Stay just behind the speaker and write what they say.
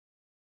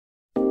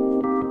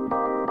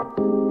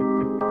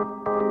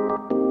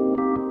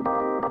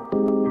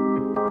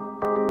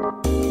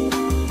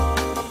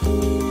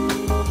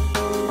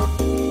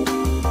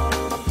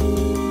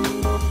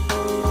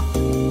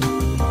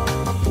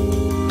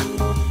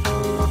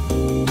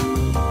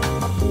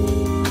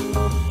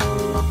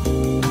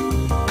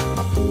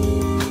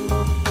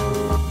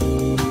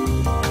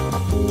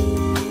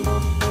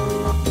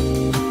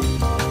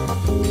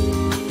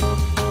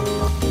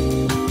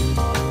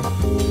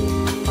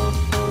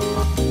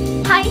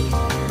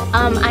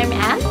I'm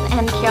Anne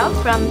and Kyo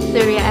from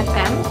Suria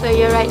FM. So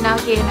you're right now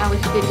here in our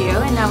studio,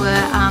 in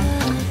our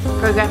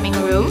programming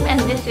room, and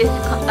this is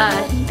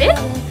Spit,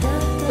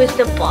 who's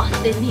the boss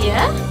in here.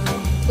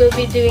 Will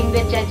be doing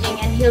the judging,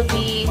 and he'll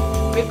be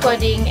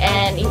recording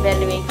and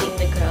evaluating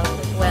the girls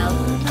as well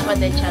for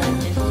the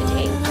challenges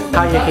today.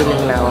 How are you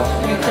feeling now?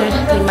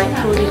 Seriously, my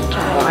throat is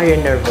dry. Are you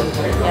nervous?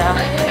 Yeah.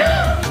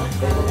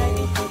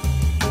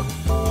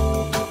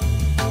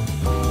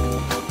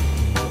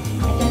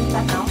 I can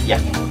start now?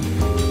 Yeah.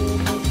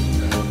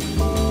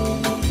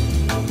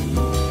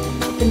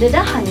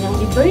 Pendedahan yang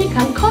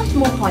diberikan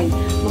Cosmo Point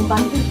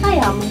membantu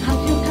saya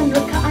menghasilkan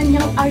rekaan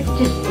yang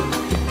artistik.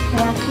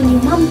 Saya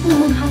kini mampu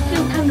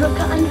menghasilkan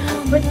rekaan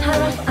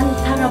bertaraf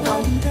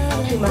antarabangsa.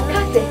 Terima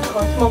kasih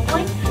Cosmo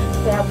Point.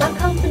 Saya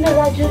bakal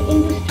peneraju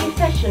industri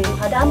fashion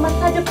pada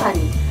masa depan.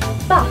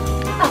 Bah,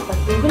 apa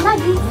tunggu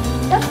lagi?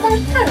 Daftar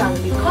sekarang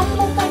di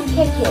Cosmo Point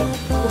KK.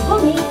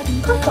 Hubungi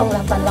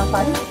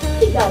 088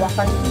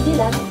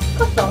 389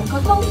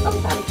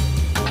 004.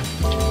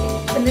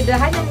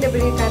 Pendedahan yang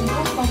diberikan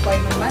Cosmo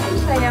Point membantu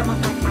saya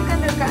menghasilkan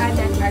rekaan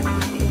yang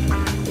artistik.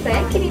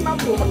 Saya kini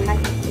mampu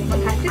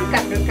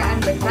menghasilkan rekaan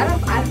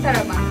bertaraf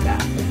antarabangsa.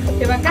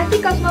 Terima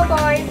kasih Cosmo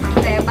Point.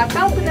 Saya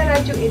bakal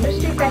peneraju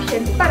industri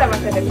fashion pada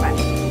masa depan.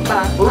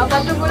 Bang, apa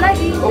tunggu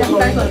lagi?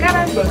 Daftar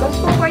sekarang di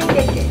Cosmo Point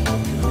KK.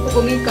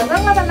 Hubungi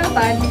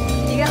 088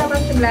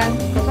 389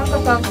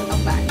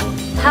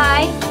 004.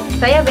 Hai,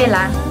 saya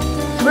Bella.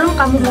 Sebelum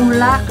kamu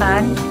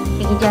memulakan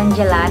pergi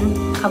jalan-jalan,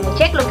 kamu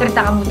cek lo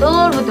kereta kamu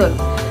betul-betul.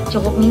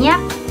 Cukup minyak,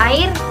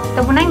 air,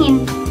 tabung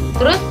angin.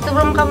 Terus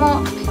sebelum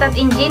kamu start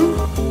engine,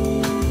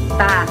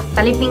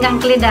 tali pinggang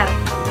keledar.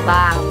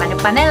 Bang,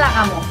 pandai-pandailah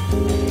kamu.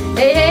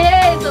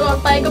 Hei, selamat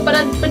pagi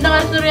kepada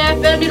pendengar Suria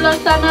FM di luar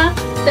sana.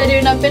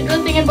 Saya Yuna Petrus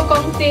ingin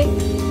berkongsi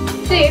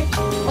tips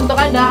untuk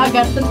Anda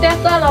agar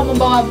sentiasa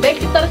membawa beg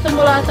gitar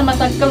semula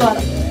semasa keluar.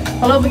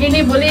 Kalau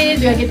begini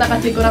boleh juga kita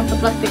kasih kurang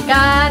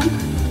seplastikan.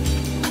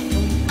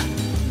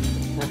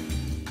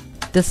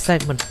 This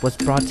segment was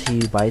brought to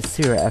you by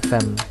Suria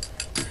FM.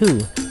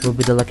 Who will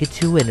be the lucky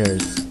 2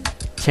 winners?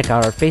 Check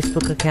out our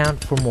Facebook account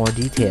for more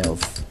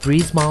details.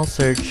 Breeze Mall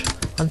search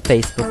on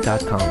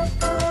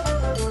facebook.com.